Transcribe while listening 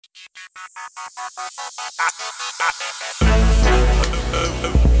Geeks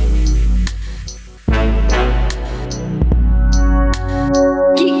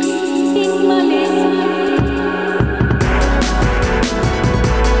in Malaysia.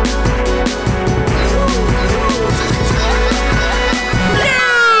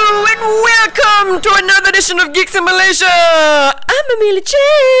 Hello and welcome to another edition of Geeks in Malaysia. I'm Amelia Chen.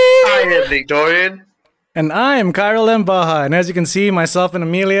 I am Nick Dorian. And I am Kyril M. Baha. And as you can see, myself and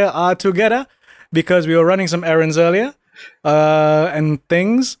Amelia are together because we were running some errands earlier and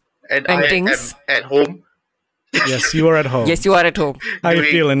things. And And I things. am at home. Yes, you are at home. Yes, you are at home. How you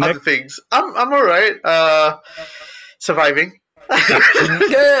doing feeling, other Nick? things. I'm alright. Surviving.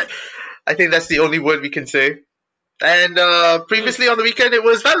 I think that's the only word we can say. And previously on the weekend, it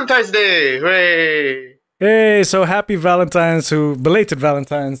was Valentine's Day. Hooray! Hey, so happy Valentine's belated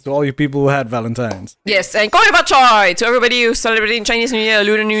Valentine's to all you people who had Valentine's. Yes, and Koi Bak Choi to everybody who's celebrating Chinese New Year,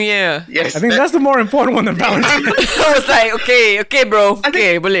 Lunar New Year. Yes, I think that's the more important one than Valentine's. I was like, okay, bro.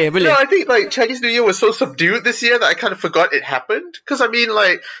 Okay, boleh. No, I think like Chinese New Year was so subdued this year that I kind of forgot it happened. Because I mean,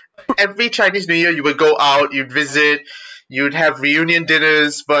 like every Chinese New Year, you would go out, you'd visit, you'd have reunion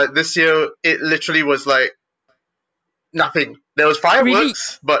dinners. But this year, it literally was like nothing. There was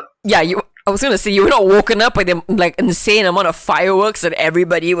fireworks, but Yeah, I was gonna say you were not woken up by the like insane amount of fireworks that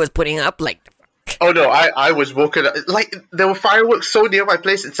everybody was putting up. Like, oh no, I was woken up. Like there were fireworks so near my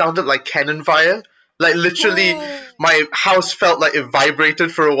place, it sounded like cannon fire. Like literally, my house felt like it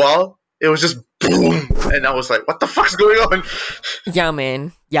vibrated for a while. It was just boom, and I was like, "What the fuck's going on?" yeah,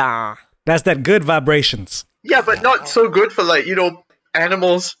 man, yeah. That's that good vibrations. Yeah, but not so good for like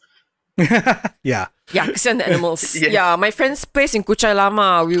animals. Yeah. Yeah, send the animals. Yeah. Yeah, my friend's place in Kuchai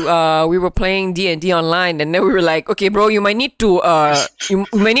Lama, we were playing D&D online, and then we were like, okay, bro, you might need to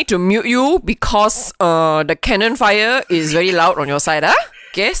mute you because the cannon fire is very loud on your side, huh?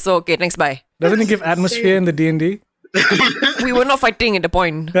 Okay, so okay, thanks, bye. Doesn't it give atmosphere in the D&D? We were not fighting at the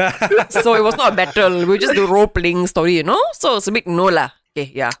point, so it was not a battle. We were just the role playing story, So it's a bit no lah. Okay,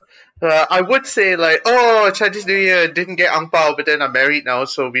 yeah. I would say like, oh, Chinese New Year didn't get ang pao, but then I'm married now,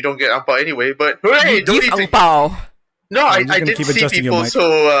 so we don't get ang pao anyway. But hooray! Don't Give need ang to. pao. No, I you're gonna didn't keep see adjusting your people, mic.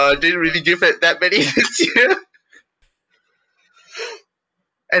 so didn't really give it that many this year.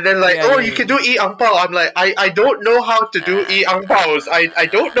 And then like, Yeah, you can do e ang pao. I'm like, I don't know how to do e ang paos. I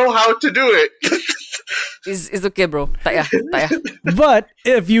don't know how to do it. It's okay, bro. Tak payah. But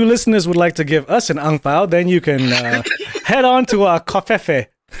if you listeners would like to give us an ang pao, then you can head on to our Kofefe.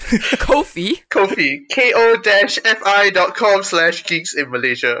 Kofi. Kofi, ko-fi.com/geeks in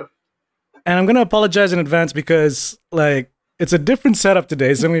Malaysia. And I'm going to apologize in advance because, like, it's a different setup today.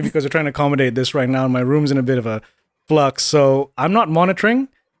 It's only because we're trying to accommodate this right now. And my room's in a bit of a flux. So I'm not monitoring.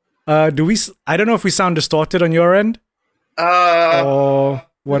 I don't know if we sound distorted on your end or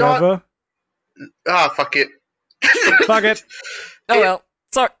whatever. Fuck it. Fuck it. Oh well.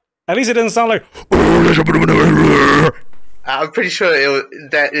 Sorry. At least it doesn't sound like. I'm pretty sure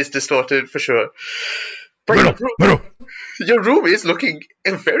that is distorted for sure. But your room is looking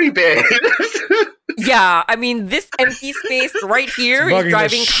very bad. Yeah, I mean, this empty space right here It's bugging is the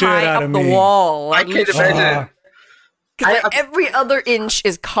driving shit Kai out up of the me. wall. I can't imagine. 'Cause, like, every other inch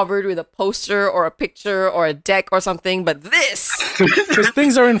is covered with a poster or a picture or a deck or something, but this. Because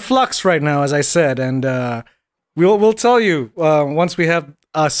things are in flux right now, as I said. And we'll tell you once we have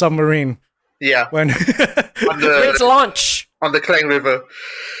a submarine. Yeah, When. Let's launch. on the Klang River.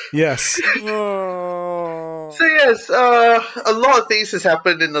 Yes. Oh. So yes, a lot of things has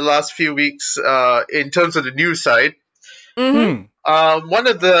happened in the last few weeks in terms of the news side. Hmm. One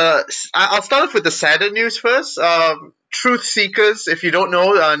of I'll start off with the sadder news first. Truth Seekers, if you don't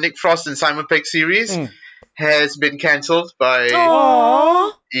know, Nick Frost and Simon Pegg series has been cancelled by.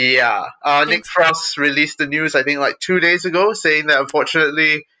 Aww. Yeah, Nick Frost released the news I think like 2 days ago, saying that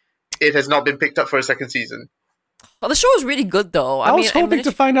unfortunately it has not been picked up for a second season. Well, the show is really good, though. I was hoping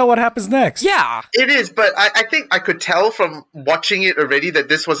to find out what happens next. Yeah. It is, but I think I could tell from watching it already that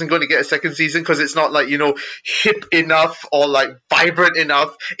this wasn't going to get a second season because it's not like, hip enough or like vibrant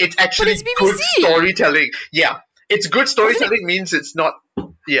enough. It's actually it's good BBC. storytelling. Yeah. It's good storytelling means it's not,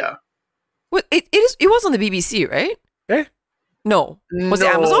 yeah. Well, it was on the BBC, right? Eh? No. Was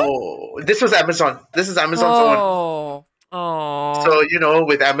it Amazon? This was Amazon. This is Amazon's own. Oh. So,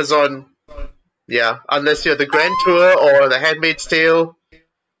 with Amazon, yeah, unless you're the Grand Tour or the Handmaid's Tale.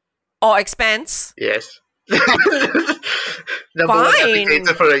 Or Expanse. Yes. Number one Fine.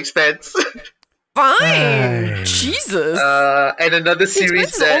 applicator for Expanse. Fine. Jesus. And another series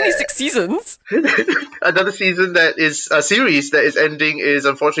Expanse is only 6 seasons. another season that is a series that is ending is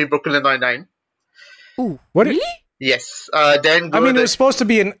unfortunately Brooklyn Nine-Nine. Ooh. What? Really? Yes. Dan I Gura, mean, it was supposed to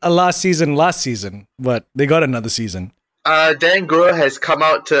be a last season, but they got another season. Dan Gura has come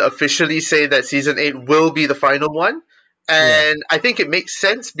out to officially say that season 8 will be the final one. And I think it makes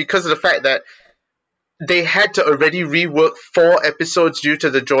sense because of the fact that they had to already rework 4 episodes due to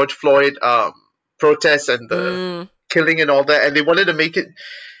the George Floyd protests and the killing and all that. And they wanted to make it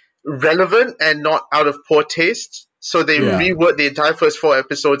relevant and not out of poor taste. So they reworked the entire first 4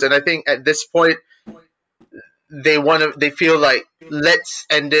 episodes. And I think at this point, they feel like, let's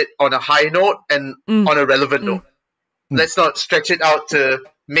end it on a high note and on a relevant note. Let's not stretch it out to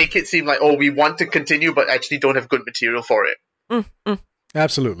make it seem like, oh, we want to continue, but actually don't have good material for it.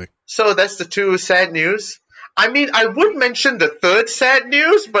 Absolutely. So that's the 2 sad news. I mean, I would mention the 3rd sad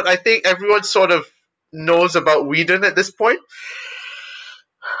news, but I think everyone sort of knows about Whedon at this point.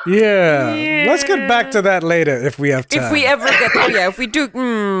 Yeah. Let's get back to that later if we have time. If we ever get there, if we do.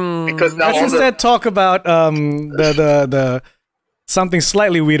 Because now Let's instead talk about the something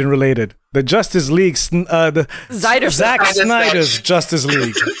slightly Whedon related. The Justice League, the Zyder Zack Snatch. Snyder's Justice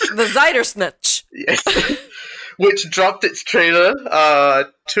League. The Zyder Snatch. Yes. Which dropped its trailer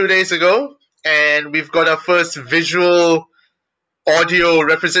 2 days ago, and we've got our first visual audio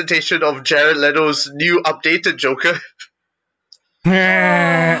representation of Jared Leto's new updated Joker.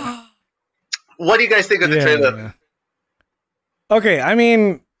 What do you guys think of the trailer? Okay, I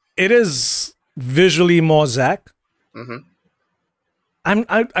mean, it is visually more Zack.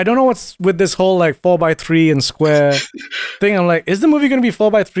 I don't know what's with this whole like 4x3 and square thing. I'm like, is the movie going to be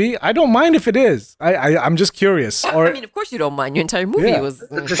 4x3? I don't mind if it is. I'm just curious. Or I mean, of course you don't mind. Your entire movie was.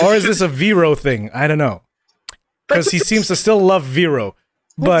 or is this a Vero thing? I don't know. Because he seems to still love Vero.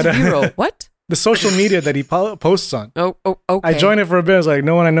 What's But Vero? What? the social media that he posts on. Oh, okay. I joined it for a bit. I was like,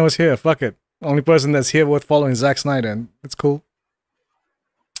 no one I know is here. Fuck it. Only person that's here worth following is Zack Snyder, and it's cool.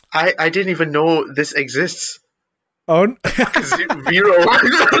 I didn't even know this exists. Oh, Vero.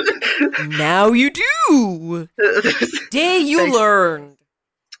 Now you do. Day you Thanks. learned.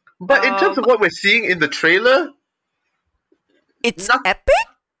 But in terms of what we're seeing in the trailer, It's Not- epic.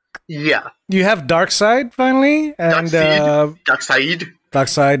 yeah. you have Darkseid finally, and Darkseid.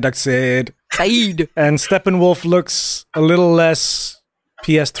 Darkseid, Saeed. and Steppenwolf looks a little less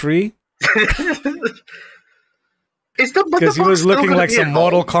PS3 Is the mother because he box was still looking gonna like be some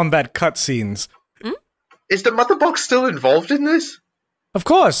Mortal involved? Kombat cutscenes. Is the mother box still involved in this? Of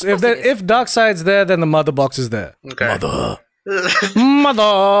course, it is. if Darkseid's there, then the Mother Box is there. Okay. Mother. It's,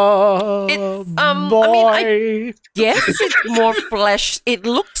 Boy. I mean, Yes, it's more fleshed. It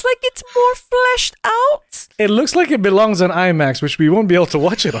looks like it's more fleshed out. It looks like it belongs on IMAX, which we won't be able to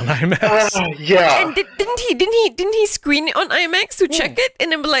watch it on IMAX. Yeah. And didn't he screen it on IMAX to check it?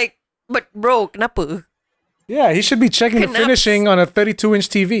 And I'm like, but bro, kenapa? Yeah, he should be checking the Knaps. finishing on a 32-inch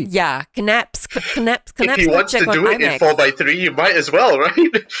TV. Yeah, knaps. If he go wants to check on do it in IMAX. 4x3, you might as well, right?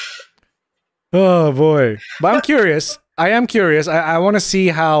 Oh boy. But I'm curious. I am curious. I want to see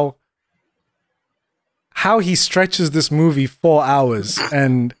how he stretches this movie 4 hours.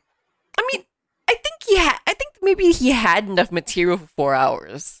 And I mean, I think maybe he had enough material for 4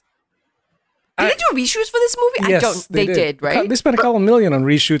 hours. Did they do reshoots for this movie? yes, They did, right? They spent a couple million on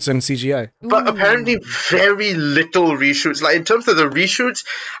reshoots and CGI. But apparently very little reshoots. Like in terms of the reshoots,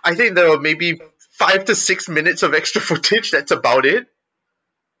 I think there were maybe 5 to 6 minutes of extra footage. That's about it.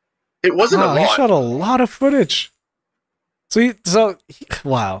 It wasn't Wow, a he lot. shot a lot of footage. Wow.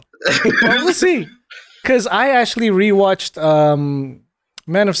 Well, we'll see. Because I actually rewatched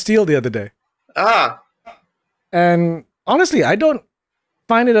Man of Steel the other day. Ah, And honestly, I don't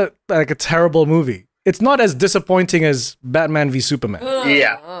find it a terrible movie. It's not as disappointing as Batman v Superman,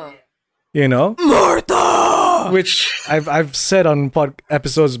 yeah. you know? Martha! Which I've said on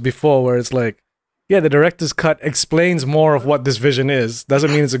episodes before where it's like, yeah, the director's cut explains more of what this vision is.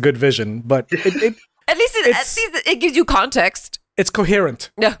 Doesn't mean it's a good vision, but At least it gives you context. it's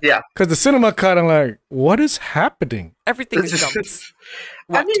coherent. Yeah, Yeah. Because the cinema cut, I'm like, what is happening? everything is jumps.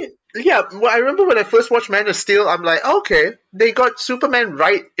 I mean, yeah, well, I remember when I first watched Man of Steel, I'm like, okay, they got Superman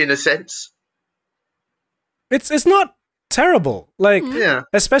right in a sense. It's not terrible. Like, Yeah.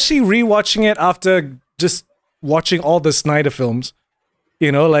 especially rewatching it after just watching all the Snyder films,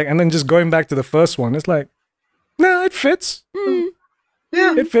 you know, like, and then just going back to the first one. It's like, no, it fits.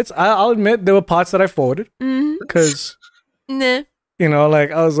 Yeah. It fits. I'll admit there were parts that I forwarded because, Nah. you know,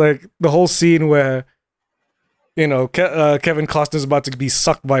 like I was like the whole scene where, you know, Kevin Costner's about to be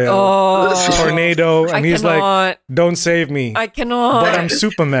sucked by a tornado, and I he's like, cannot. "Don't save me, I cannot. but I'm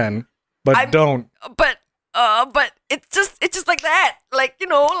Superman, but I'm- don't." But it's just like that. Like, you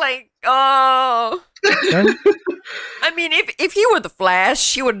know, like, And I mean, if he were the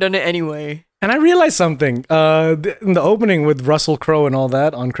Flash, he would have done it anyway. And I realized something. In the opening with Russell Crowe and all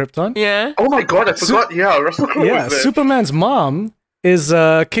that on Krypton. Yeah. Oh my god, I forgot. Yeah, Russell Crowe Yeah, was there. Superman's mom is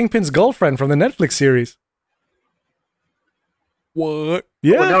Kingpin's girlfriend from the Netflix series. What?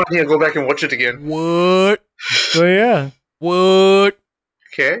 Yeah. Well, now I need to go back and watch it again. What? So yeah. What?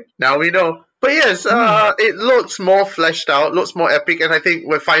 Okay, now we know. But yes, it looks more fleshed out, looks more epic, and I think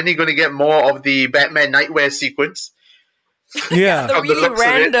we're finally going to get more of the Batman Nightwear sequence. Yeah. The Of the really looks of it.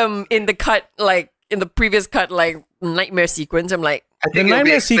 random in the cut, like in the previous cut, like nightmare sequence. I'm like, I The think it'll be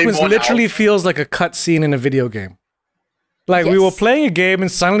nightmare explained sequence more literally now. feels like a cut scene in a video game. Like we Yes. were playing a game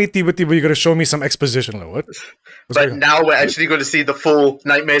and suddenly tiba you're gonna show me some exposition. Like what? What's But going on? now we're actually going to see the full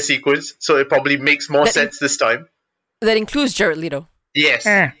Nightmare sequence, so it probably makes more That- sense this time. that includes Jared Leto. Yes.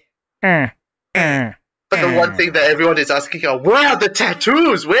 Eh. But the one thing that everyone is asking are, where are the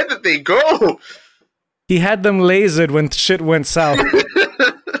tattoos? Where did they go? He had them lasered when shit went south.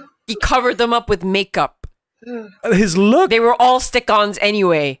 He covered them up with makeup. His look, They were all stick-ons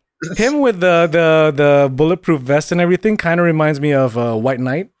anyway. him with the bulletproof vest and everything, kind of reminds me of White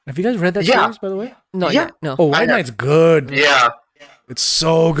Knight. Have you guys read that Yeah. series, by the way? Not Yeah. yet. No. Oh, White have. Knight's good. Yeah. It's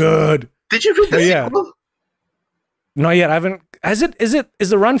so good. Did you read the Yeah. sequel? Not yet. I haven't. Is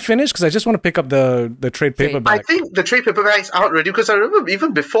the run finished? Because I just want to pick up the trade Trade. paperback. I think the trade paperback's out already because I remember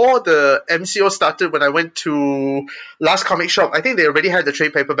even before the MCO started when I went to Last Comic Shop, I think they already had the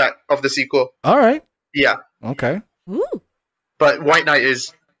trade paperback of the sequel. All right. Yeah. Okay. Ooh. But White Knight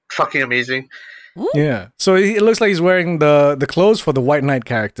is fucking amazing. Yeah. So it looks like he's wearing the clothes for the White Knight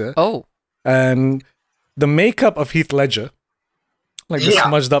character Oh. and the makeup of Heath Ledger, like the Yeah.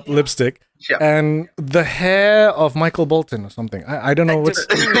 smudged up lipstick, Yeah. and the hair of Michael Bolton or something. I don't know what's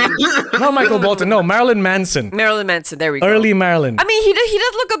not Michael Bolton. No, Marilyn Manson. Marilyn Manson. There we go. Early Marilyn. I mean, he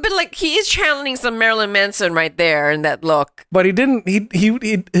does look a bit like he is channeling some Marilyn Manson right there in that look. But he didn't.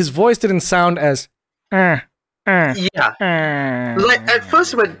 He his voice didn't sound as. Yeah. Like at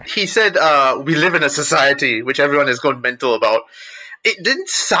first when he said we live in a society which everyone has gone mental about, it didn't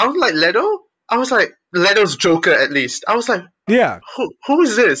sound like Leto. I was like, Leto's Joker at least. I was like, Yeah. who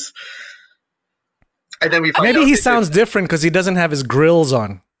is this? And then we found Maybe out he it's- sounds different because he doesn't have his grills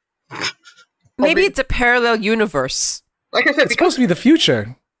on. Maybe it's a parallel universe. like I said, It's because supposed to be the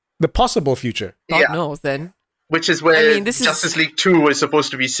future, the possible future. God Yeah. knows then. which is where I mean, this is- Justice League 2 is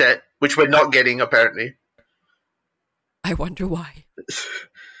supposed to be set, which we're not getting apparently. I wonder why.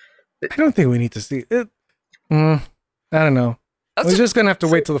 I don't think we need to see it. I don't know. We're just gonna have to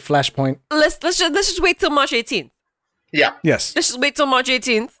wait till the Flashpoint. Let's just wait till March 18th. Yeah. Yes. Let's just wait till March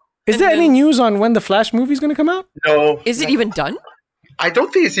 18th. Is and there any then- news on when the Flash movie is gonna come out? No. Is it even done? I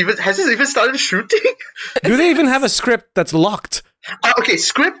don't think it's even has it even started shooting? Do they even have a script that's locked? Okay,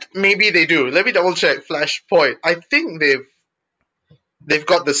 script maybe they do. Let me double check. Flashpoint. I think they've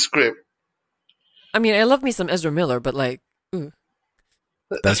got the script. I mean, I love me some Ezra Miller, but like,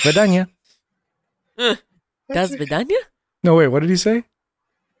 That's Vedanya. that's Vidania? No, wait. What did he say?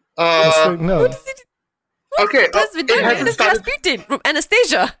 No. Okay. That's It Vidania. hasn't That's started, Rasputin from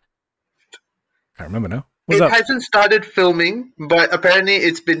Anastasia. I remember now. What's it up? hasn't started filming, but apparently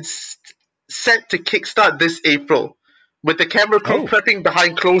it's been set to kickstart this April, with the camera crew Oh. prepping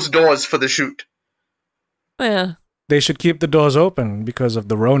behind closed doors for the shoot. Oh, yeah. They should keep the doors open because of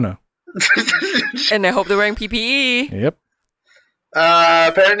the Rona. And I hope they're wearing PPE. Yep.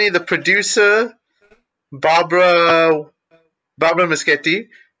 Apparently, the producer, Barbara Muschetti,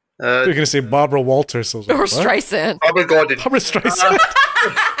 You're gonna say Barbara Walters or Or what? Streisand. Barbara Gordon. Barbara Streisand.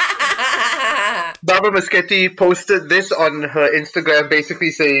 Barbara Muschetti posted this on her Instagram,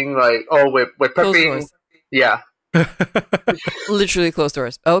 basically saying like, "Oh, we're Close prepping." doors. Yeah, Literally close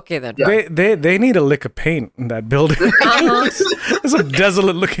doors. Okay then. Yeah. They need a lick of paint in that building. It's some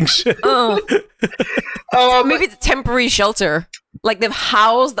desolate looking shit. Maybe it's a temporary shelter. Like they've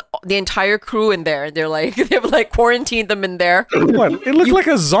housed the entire crew in there. They're like they've like quarantined them in there. What? It looked like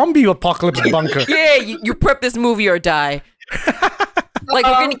a zombie apocalypse bunker. Yeah, you prep this movie or die. Like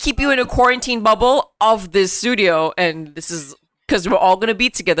we're gonna keep you in a quarantine bubble of this studio, and this is because we're all gonna be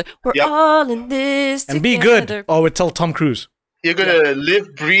together. We're Yep. all in this And be together. good. Or would tell Tom Cruise. you're gonna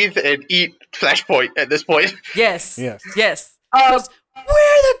live, breathe, and eat Flashpoint at this point. Yes. Yes. Yes. Because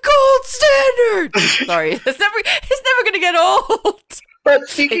we're the gold standard. Sorry, it's never gonna get old. But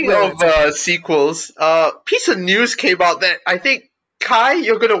speaking It will. of sequels, piece of news came out that I think Kai,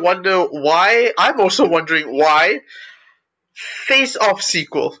 you're gonna wonder why. I'm also wondering why. Face Off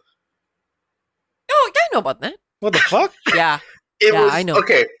sequel. Oh, yeah, I know about that. What the fuck? Yeah, It Yeah, was I know.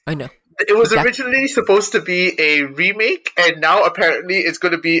 okay. I know. It was Yeah. originally supposed to be a remake, and now apparently it's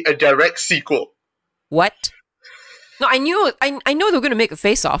going to be a direct sequel. What? No, I know they were gonna make a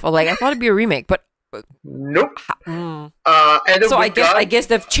Face Off. Or like I thought it'd be a remake, but Nope. mm. Adam So I Wingard, guess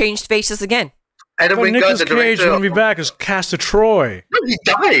they've changed faces again. Adam But Wingard, Nicolas the Cage director. will be back as Castor Troy. No, he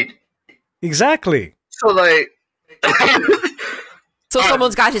died. Exactly. So like, So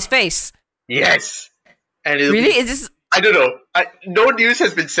someone's got his face. yes. And it'll Really? be- Is this? I don't know. No news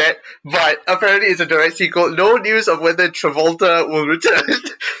has been said, but apparently it's a direct sequel. No news of whether Travolta will return.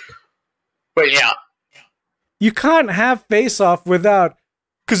 But yeah. You can't have Face Off without,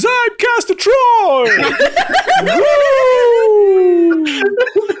 cause I'm Castor Troy. Woo!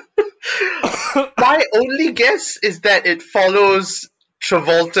 My only guess is that it follows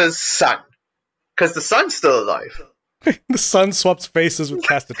Travolta's son. Because the son's still alive. The son swaps faces with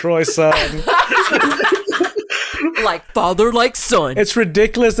Castor Troy's son. Like father, like son. It's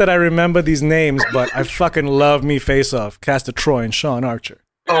ridiculous that I remember these names, but I fucking love me Face Off, Castor Troy and Sean Archer.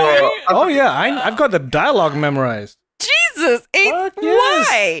 Oh yeah, I've got the dialogue memorized. Jesus, Fuck yes.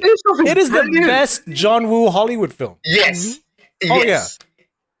 why? It is the brilliant. best John Woo Hollywood film. Yes. Oh, Yes.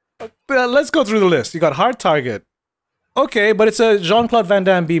 Let's go through the list. You got Hard Target. Okay, but it's a Jean-Claude Van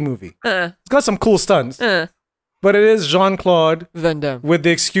Damme B movie. It's got some cool stunts, but it is Jean-Claude Van Damme. with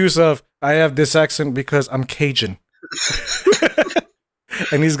the excuse of, I have this accent because I'm Cajun.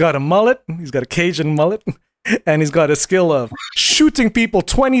 And he's got a mullet, he's got a Cajun mullet, and he's got a skill of shooting people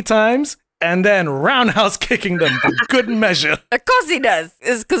 20 times and then roundhouse kicking them for good measure. Of course he does.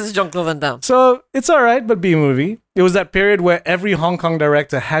 It's because it's Jean-Claude Van Damme. So it's all right, but B movie. It was that period where every Hong Kong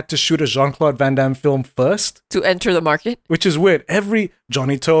director had to shoot a Jean-Claude Van Damme film first, To enter the market. which is weird. Every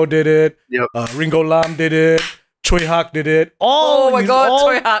Johnny To did it, Yep. Ringo Lam did it, Choi Hak did it. Oh my God,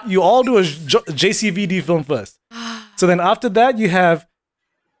 Choi Hak. You all do a JCVD film first. So then after that, you have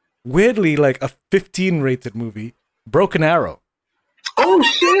weirdly like a 15 rated movie, Broken Arrow. Oh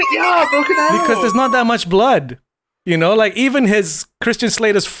shit, yeah, Broken Arrow. Because there's not that much blood. You know, like even his Christian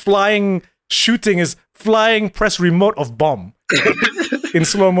Slater's flying shooting is flying press remote of bomb in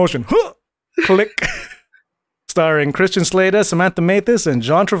slow motion. Huh! Click. Starring Christian Slater, Samantha Mathis, and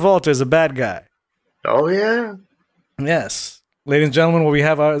John Travolta as a bad guy. Oh yeah. Yes. Ladies and gentlemen, what we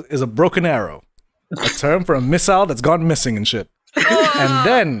have is a broken arrow. A term for a missile that's gone missing and shit. And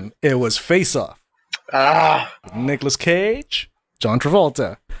then it was Face Off. Ah. Nicolas Cage, John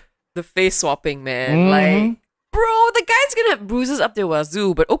Travolta. The face swapping, man. Mhm. Like, bro, the guy's gonna have bruises up their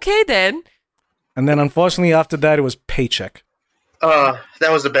wazoo, but okay then. And then unfortunately after that it was Paycheck.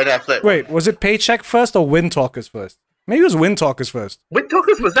 That was the Ben Affleck. Wait, was it Paycheck first or Wind Talkers first? Maybe it was Wind Talkers first. Wind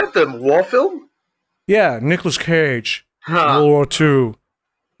Talkers, was that the war film? Yeah, Nicolas Cage, Huh. World War II,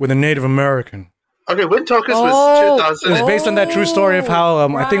 with a Native American. Okay, Wind Talkers Oh. was It was 2000. based on that true story of how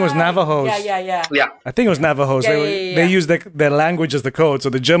I think it was Navajos. Yeah. Yeah. I think it was Navajos. Yeah, they yeah. they used their language as the code. So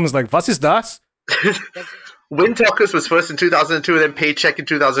the Germans like, was ist das? Wind Talkers was first in 2002, then Paycheck in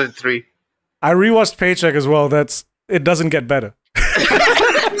 2003. I rewatched Paycheck as well. It doesn't get better.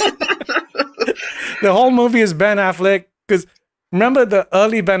 The whole movie is Ben Affleck. Because remember the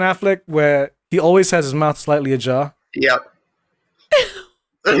early Ben Affleck where he always has his mouth slightly ajar? Yep.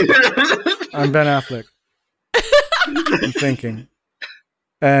 I'm Ben Affleck. I'm thinking.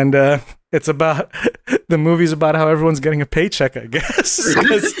 And it's about, the movie's about how everyone's getting a paycheck, I guess.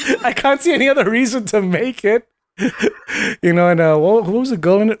 'Cause I can't see any other reason to make it. You know, and who was the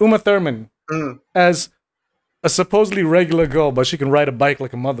girl in it? Uma Thurman. As a supposedly regular girl, but she can ride a bike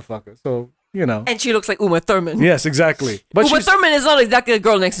like a motherfucker. So, you know. And she looks like Uma Thurman. Yes, exactly. But Uma Thurman is not exactly the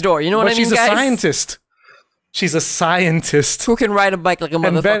girl next door. You know what I mean, she's a guys? scientist. She's a scientist. Who can ride a bike like a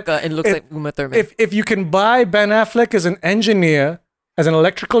Ben- motherfucker and looks if- like Uma Thurman. If you can buy Ben Affleck as an engineer, as an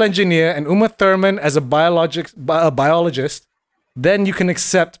electrical engineer, and Uma Thurman as a biologist, then you can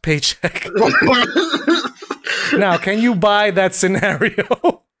accept Paycheck. Now, can you buy that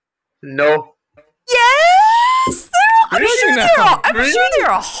scenario? No. Yes! I'm Really sure now?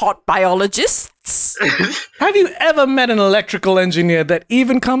 there are hot biologists. Have you ever met an electrical engineer that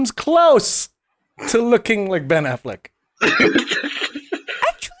even comes close to looking like Ben Affleck?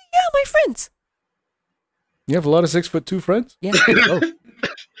 Actually, yeah, my friends. You have a lot of 6'2" friends? Yeah. Oh,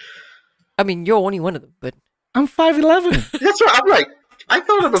 I mean, you're only one of them, but I'm 5'11". That's what I'm like. I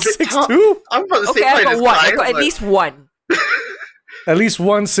thought I'm a bit tall. 6'2"? I'm about the okay, same I've height got as one. Kai, I've got at but- least one. At least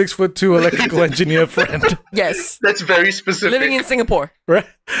one 6'2" electrical engineer friend. Yes. That's very specific. Living in Singapore. Right?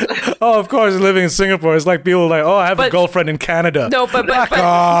 Oh, of course, living in Singapore. It's like people like, oh, I have a But- girlfriend in Canada. No, but Fuck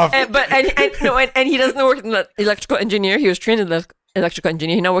off. and he doesn't work as an electrical engineer. He was trained as an electrical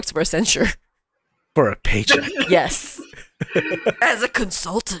engineer. He now works for Accenture. For a paycheck. Yes. As a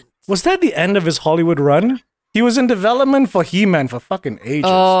consultant. Was that the end of his Hollywood run? He was in development for He-Man for fucking ages.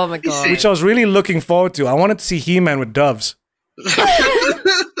 Oh my god. Which I was really looking forward to. I wanted to see He-Man with doves.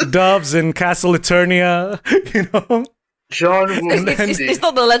 Doves in Castle Eternia, you know? John Woo. It's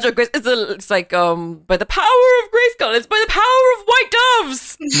not the Legend of Grace. It's like by the power of Grayskull. It's by the power of white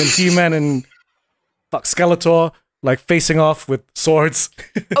doves. And then He-Man and Skeletor like facing off with swords.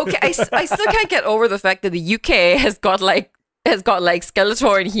 Okay, I still can't get over the fact that the UK has got like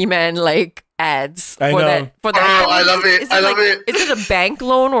Skeletor and He-Man like ads I for know. that. For that. Oh, I love it. I love it. Is it a bank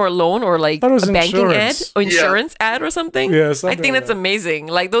loan or a loan or like thought it was a banking insurance. ad or insurance ad or something? Yeah, I something think like that's that. amazing.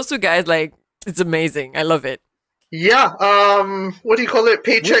 Like those two guys, like it's amazing. I love it. Yeah, what do you call it?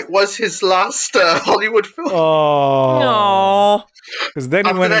 Paycheck was his last Hollywood film. Oh. No. Because then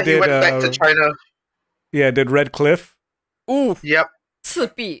he After went that, and he did, went back to China. did Red Cliff. Ooh, Yep. 刺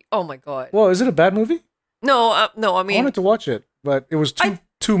壁. Oh my god. Well, is it a bad movie? No, no. I I mean, wanted to watch it, but it was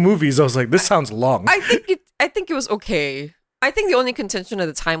two movies. I was like, this sounds long. I think it was okay. I think the only contention at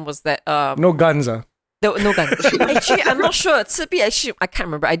the time was that No Gunza. there were no guns. Actually, I'm not sure. 刺壁 actually, I can't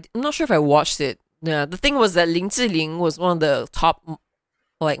remember. I'm not sure if I watched it. Yeah, the thing was that Lin Ziling was one of the top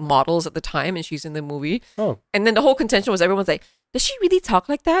like models at the time, and she's in the movie. Oh. And then the whole contention was everyone's like, does she really talk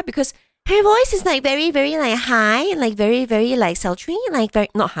like that? Because her voice is like very, very like high, and like very, very like sultry, like very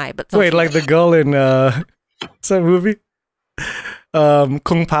not high, but sultry. Wait, like the girl in what's that movie?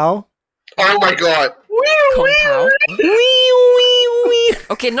 Kung Pao. Oh my god. Kung Pao.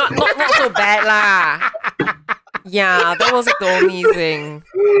 Okay, not so bad lah. Yeah, that was like the only thing.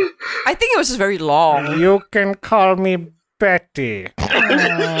 I think it was just very long. You can call me Betty.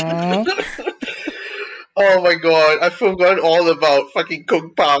 Oh my god, I forgot all about fucking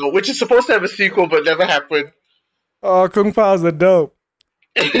Kung Pao, which is supposed to have a sequel but never happened. Oh, Kung Pao's the dope.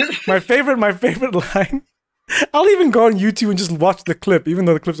 My favorite line. I'll even go on YouTube and just watch the clip, even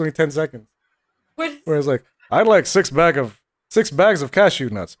though the clip's only 10 seconds. What? Where it's like, I'd like six bags of cashew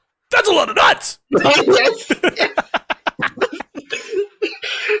nuts. That's a lot of nuts! Yes.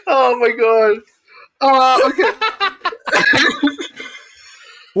 Oh my god. Okay.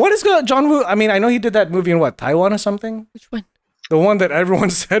 What is John Woo? I mean, I know he did that movie in what, Taiwan or something? Which one? The one that everyone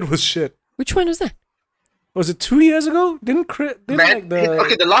said was shit. Which one was that? Was it 2 years ago? Like Okay,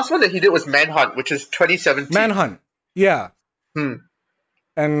 the last one that he did was Manhunt, which is 2017. Manhunt. Yeah. Hmm.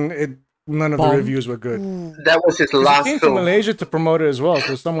 And none of the Bomb. reviews were good. That was his He last came to film. Malaysia to promote it as well.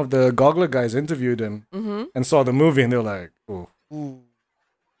 So some of the Goggler guys interviewed him and saw the movie, and they were like, "Oh."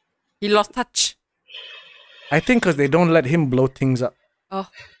 He lost touch. I think because they don't let him blow things up. Oh.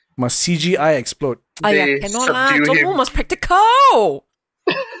 Must CGI explode. Yeah, They cannot lah. subdue John him. Woo must practical.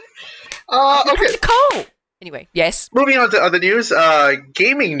 Okay. Practical. Anyway, yes. Moving on to other news,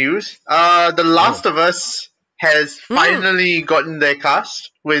 gaming news. The Last of Us has finally gotten their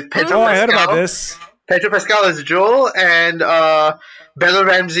cast with Pedro Oh, I Pascal. heard about this. Pedro Pascal as Joel and Bella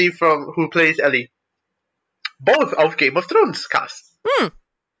Ramsey who plays Ellie. Both of Game of Thrones cast.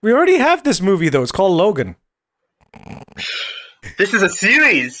 We already have this movie though. It's called Logan. This is a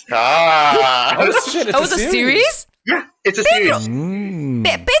series. Ah. Oh shit! It's Oh, it's a series? Yeah, it's a series.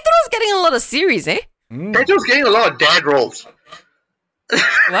 Pedro's getting a lot of series, eh? Pedro's getting a lot of dad roles.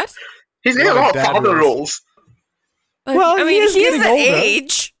 What? He's getting a Lot lot of of dad father roles. roles. Well, I he mean, is he's getting that older.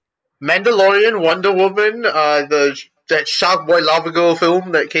 age. Mandalorian, Wonder Woman, that Shark Boy Lava Girl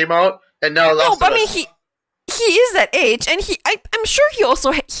film that came out, and now No, Last but I of mean, Us. he is that age, and I'm sure he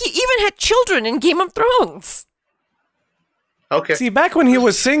also he even had children in Game of Thrones. Okay. See, back when he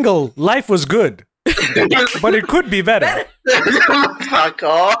was single, life was good, but it could be better. Fuck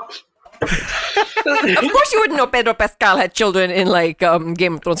off. Of course, you wouldn't know Pedro Pascal had children in like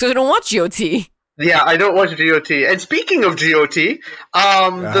Game of Thrones because you don't watch GOT. Yeah, I don't watch GOT. And speaking of GOT,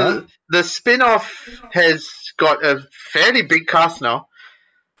 the spin-off has got a fairly big cast now.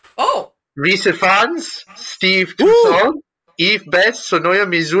 Oh, Rhys Ifans, Steve Toussaint, Eve Best, Sonoya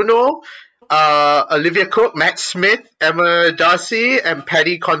Mizuno, Olivia Cook, Matt Smith, Emma Darcy, and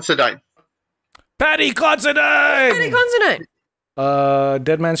Paddy Considine. Paddy Considine. pretty consonant.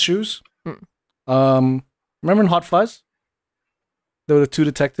 Dead Man's Shoes. Remember in Hot Fuzz? There were the two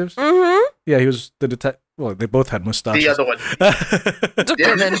detectives. Mm-hmm. Yeah, he was the detective. Well, they both had mustaches. The other one. It's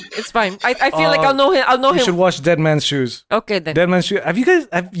okay then. It's fine. I feel like I'll know him. I'll know You should him. watch Dead Man's Shoes. Okay then. Dead Man's Shoes. Have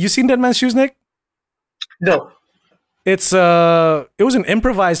you seen Dead Man's Shoes, Nick? No. It was an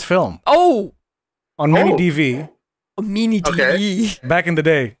improvised film Oh, on mini DV a mini TV. back in the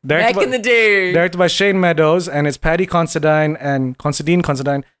day. Back in the day. Directed by Shane Meadows, and it's Paddy Considine and Considine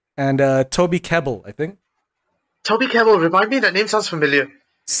and Toby Kebbell, I think. Toby Kebbell, remind me, that name sounds familiar.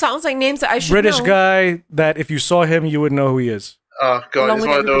 Sounds like names that I should British know. guy that if you saw him, you would know who he is. Oh god, along it's with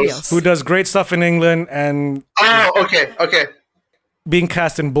one of everybody those. else. Who does great stuff in England and Oh, okay. being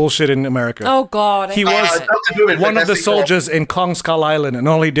cast in bullshit in America. Oh God, He I was hate it. Doctor Doom and One of the Fantastic Four. soldiers in Kong Skull Island, and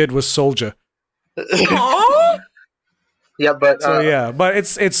all he did was soldier. Aw. Yeah, but So yeah, but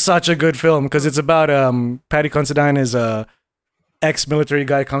it's such a good film because it's about Paddy Considine is a ex-military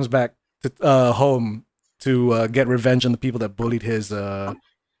guy, comes back to home to get revenge on the people that bullied his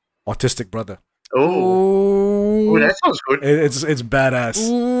autistic brother. oh, that sounds good. It's badass.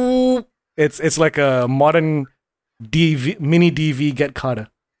 Ooh. It's like a modern mini DV Get Carter.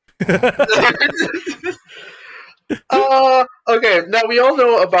 Okay, now we all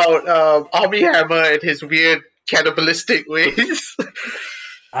know about Armie Hammer and his weird cannibalistic ways.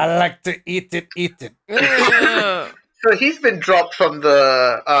 I like to eat it. Yeah. So he's been dropped from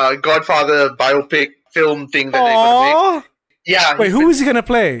the Godfather biopic film thing that they're gonna make. Aww. Yeah. Wait, who is he gonna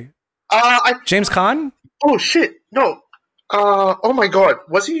play? I James Caan? oh shit, no. Oh my god,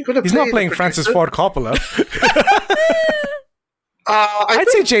 was he gonna? He's play not the playing Francis producer? Ford Coppola. I I'd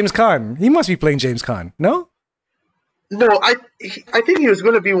say James Caan. He must be playing James Caan. No? no. I think he was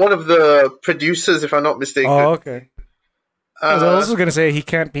gonna be one of the producers, if I'm not mistaken. Oh, okay. I was Uh, also gonna say he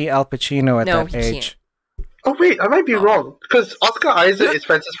can't be Al Pacino at No, that he age. oh wait, I might be wrong because Oscar Isaac is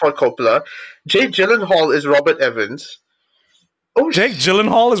Francis Ford Coppola. Jake Gyllenhaal is Robert Evans. Oh, Jake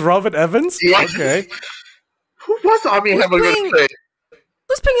Gyllenhaal is Robert Evans? Yeah. Okay. who was Armie Hammer going playing- to play?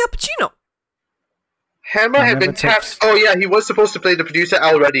 Who's playing Al Pacino? Hammer had been Never tapped. takes- Oh yeah, he was supposed to play the producer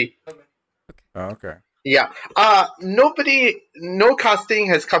already. Oh, okay. Yeah. No casting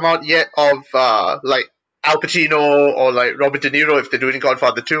has come out yet of like Al Pacino or like Robert De Niro if they're doing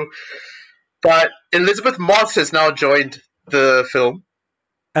Godfather 2. But Elizabeth Moss has now joined the film,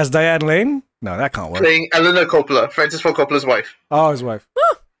 As Diane Lane? No, that can't work. playing Eleanor Coppola, Francis Ford Coppola's wife. Oh, his wife.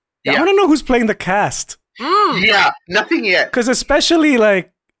 I Yeah. want to know who's playing the cast. Yeah, nothing yet. Because especially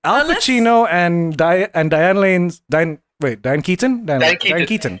like Al Unless- Pacino and Diane Lane's Diane Keaton? Diane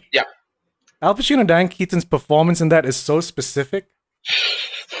Keaton. Yeah. Al Pacino and Diane Keaton's performance in that is so specific.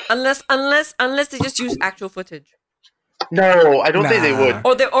 Unless they just use actual footage, No, I don't think they Nah.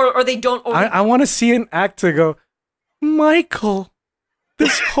 would. or they don't. Or I want to see an actor go, Michael,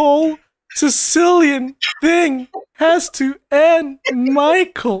 this whole Sicilian thing has to end,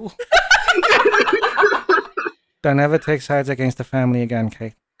 Michael. Don't ever take sides against the family again,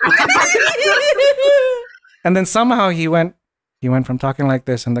 Kate. And then somehow he went from talking like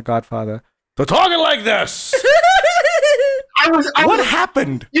this in The Godfather to talking like this. I What was,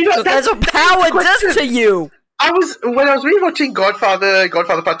 happened? you know, So that's what power does to you. when I was rewatching Godfather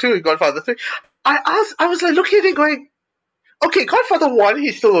Part 2 and Godfather 3, I was like looking at it going, okay, Godfather 1,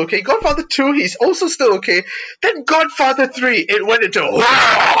 he's still okay. Godfather 2, he's also still okay. Then Godfather 3, it went into,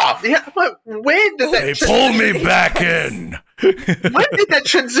 yeah, but when did that, pull me back in. when did that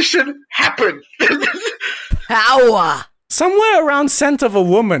transition happen? Power. Somewhere around Scent of a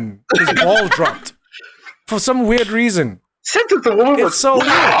Woman, his ball dropped. For some weird reason. Scent of the Woman It's was so weird.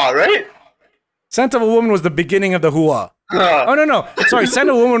 right? Scent of a Woman was the beginning of the hoo-ah. Oh, no. Sorry, Scent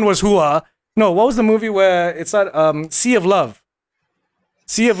of a Woman was hoo-ah. No, what was the movie where it's at Sea of Love?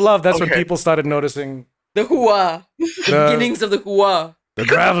 Sea of Love, that's when Okay. people started noticing The hua. The the, beginnings of the hua. the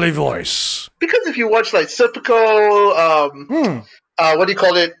gravelly voice. Because if you watch like Serpico, what do you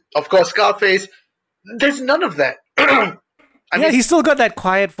call it? Of course, Scarface. There's none of that. I mean, He's still got that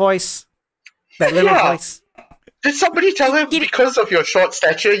quiet voice. That little Yeah. voice. did somebody tell him because of your short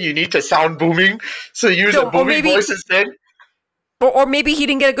stature you need to sound booming, so use No, a or booming maybe- voice instead? Or maybe he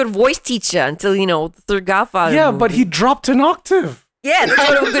didn't get a good voice teacher until, the third Godfather. Yeah, movie. but he dropped an octave. Yeah, that's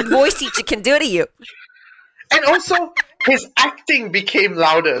what a good voice teacher can do to you. And also, his acting became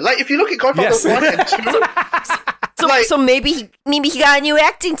louder. Like if you look at Godfather Yes. 1 and 2, So, Like- so maybe he got a new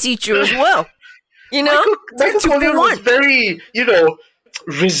acting teacher as well. You know? Michael Two for Corleone was one. very,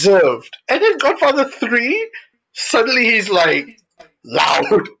 reserved. And then Godfather 3, suddenly he's like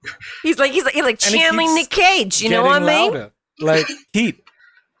loud. He's like And he channeling keeps Nick Cage. You know Getting what I mean? louder. Like Heat.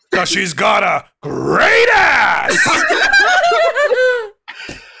 Cause she's got a great ass.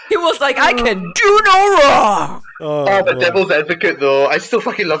 He was like, I can do no wrong. Oh, the boy. Devil's Advocate though. I still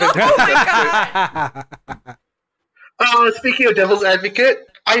fucking love him. Speaking of Devil's Advocate,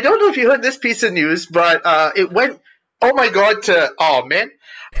 I don't know if you heard this piece of news, but it went, oh my god,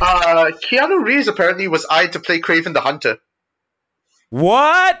 Keanu Reeves apparently was eyed to play Kraven the Hunter.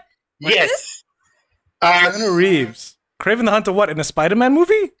 What? Yes. Keanu Reeves. Craven the Hunter, what, in a Spider-Man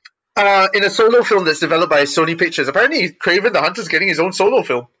movie? In a solo film that's developed by Sony Pictures. Apparently, Kraven the Hunter's getting his own solo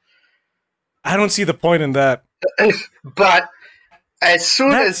film. I don't see the point in that. But as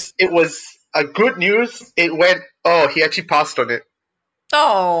soon That's- as it was a good news, it went, Oh, he actually passed on it.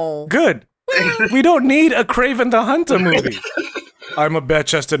 Oh. Good. We don't need a Craven the Hunter movie. I'm a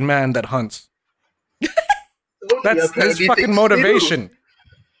bare-chested man that hunts. That's his fucking motivation.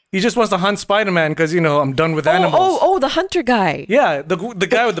 He just wants to hunt Spider-Man because, I'm done with animals. Oh, the hunter guy. Yeah, the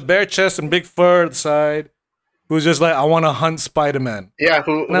guy with the bare chest and big fur at the side, who's just like, I want to hunt Spider-Man. Yeah,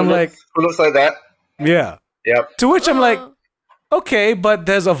 who looks like that? Yeah. Yep. To which I'm like, okay, but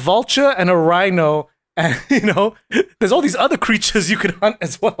there's a vulture and a rhino, and there's all these other creatures you could hunt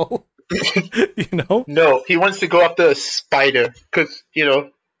as well. No, he wants to go after a spider because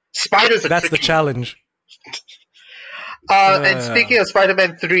spiders are That's the tricky. challenge. And speaking of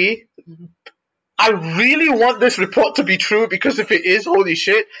Spider-Man 3, I really want this report to be true because if it is, holy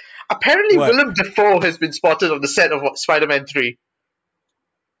shit. Apparently, What? Willem Dafoe has been spotted on the set of Spider-Man 3.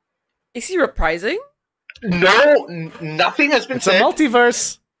 Is he reprising? No, nothing has been It's a said.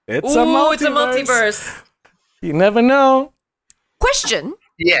 multiverse. It's a multiverse. You never know. Question.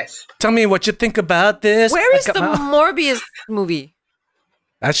 Yes. Tell me what you think about this. Where is the Morbius movie?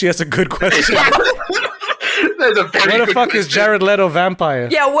 Actually, that's a good question. There's a very Where the good fuck is question. Jared Leto vampire?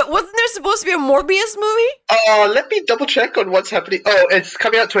 Yeah, wasn't there supposed to be a Morbius movie? Let me double check on what's happening. Oh, it's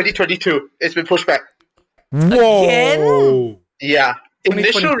coming out 2022. It's been pushed back. Whoa. Again? Yeah.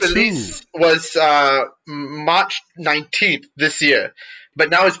 Initial 2022. release was March 19th this year, but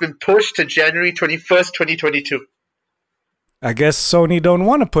now it's been pushed to January 21st, 2022. I guess Sony don't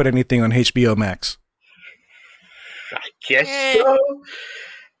want to put anything on HBO Max. I guess so.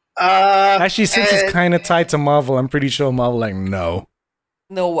 Actually, since it's and- kind of tied to Marvel, I'm pretty sure Marvel no.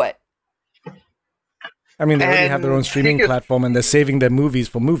 No what? I mean, they already have their own And streaming speaking of- platform, and they're saving their movies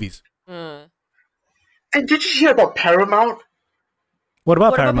for movies. Mm. And did you hear about Paramount? What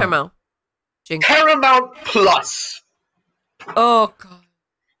about What about Paramount? Paramount? Jinx. Paramount Plus. Oh god.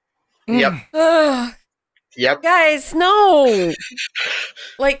 Yep. Ugh. Yep. Guys, no.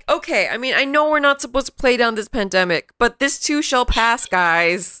 Like, okay, I mean, I know we're not supposed to play down this pandemic, but this too shall pass,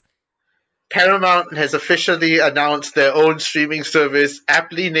 guys. Paramount has officially announced their own streaming service,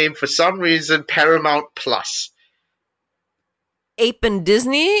 aptly named for some reason Paramount Plus. Ape and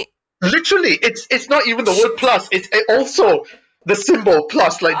Disney? Literally, it's not even the word plus. It's also the symbol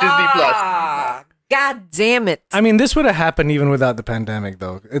plus, like Disney Plus. Ah, god damn it. I mean, this would have happened even without the pandemic,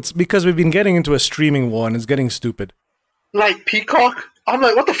 though. It's because we've been getting into a streaming war, and it's getting stupid. Like Peacock. I'm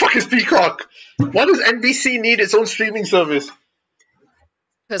like, what the fuck is Peacock? Why does NBC need its own streaming service?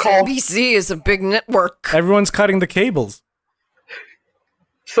 Because Call. NBC is a big network. Everyone's cutting the cables.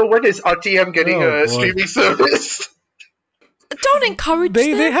 So when is RTM getting Oh, a boy. streaming service? Don't encourage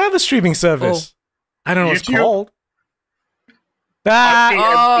They them. have a streaming service. I don't know what it's YouTube? called. Ah, RTM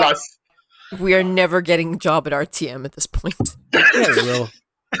Oh. Plus. We are never getting a job at RTM at this point. yeah, it will.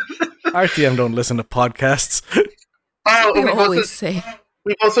 RTM don't listen to podcasts. Oh, We we've always also, say.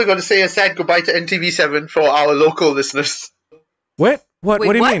 we've also got to say a sad goodbye to NTV7 for our local listeners. What? What Wait,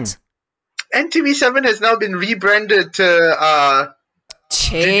 do you what? mean? NTV7 has now been rebranded to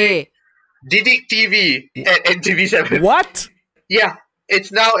Che. Didik TV at NTV7. What? Yeah,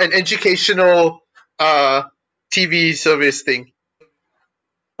 it's now an educational TV service thing.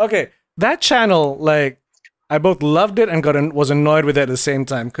 Okay, that channel, like, I both loved it and was annoyed with it at the same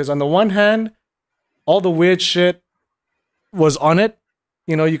time. Because on the one hand, all the weird shit was on it.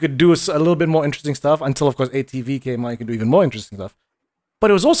 You know, you could do a little bit more interesting stuff until, of course, ATV came out. You could do even more interesting stuff.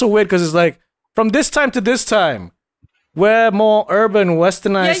 But it was also weird because it's like, from this time to this time, we're more urban,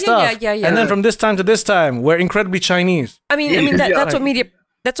 westernized Yeah, stuff. yeah. And then from this time to this time, we're incredibly Chinese. I mean, Yeah, that's like-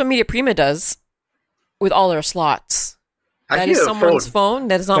 what Media Prima does with all their slots. I That hear is a someone's phone. phone.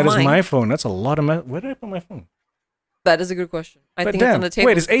 That is not That is mine. my phone. That's a lot of where did I put my phone? That is a good question. I But think it's damn, on the table.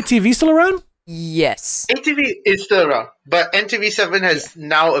 wait, is ATV still around? Yes. ATV is still around, but NTV7 has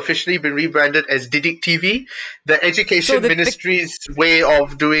now officially been rebranded as Didik TV, the Education So the- Ministry's way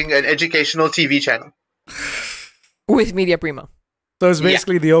of doing an educational TV channel. With Media Prima. So it's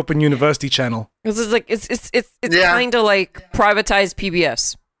basically the Open University channel. This is like it's Yeah. kind of like privatized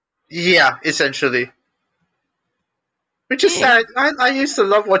PBS. Yeah, essentially. Which is sad. I used to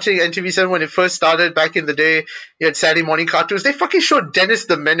love watching NTV7 when it first started back in the day. You had Saturday morning cartoons. They fucking showed Dennis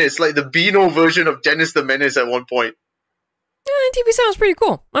the Menace, like the Beano version of Dennis the Menace at one point. Yeah, TV sounds pretty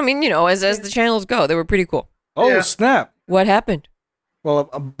cool. I mean, you know, as the channels go, they were pretty cool. Oh, Yeah. snap. What happened? Well,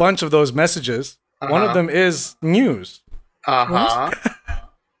 a bunch of those messages. One of Uh-huh. them is news. Uh-huh.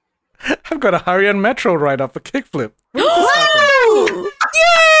 I've got a Harian Metro ride up a kickflip. Woo!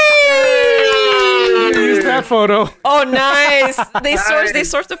 Yay! Use that photo. Oh, nice. They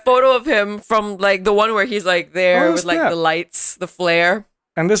sourced a photo of him from like the one where he's like there Oh, with like snap. the lights, the flare.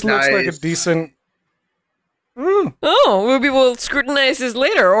 And this looks like a Nice. decent Oh, we will scrutinize this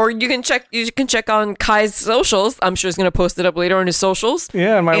later, or you can check on Kai's socials. I'm sure he's gonna post it up later on his socials.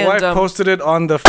 Yeah, and my wife um, posted it on the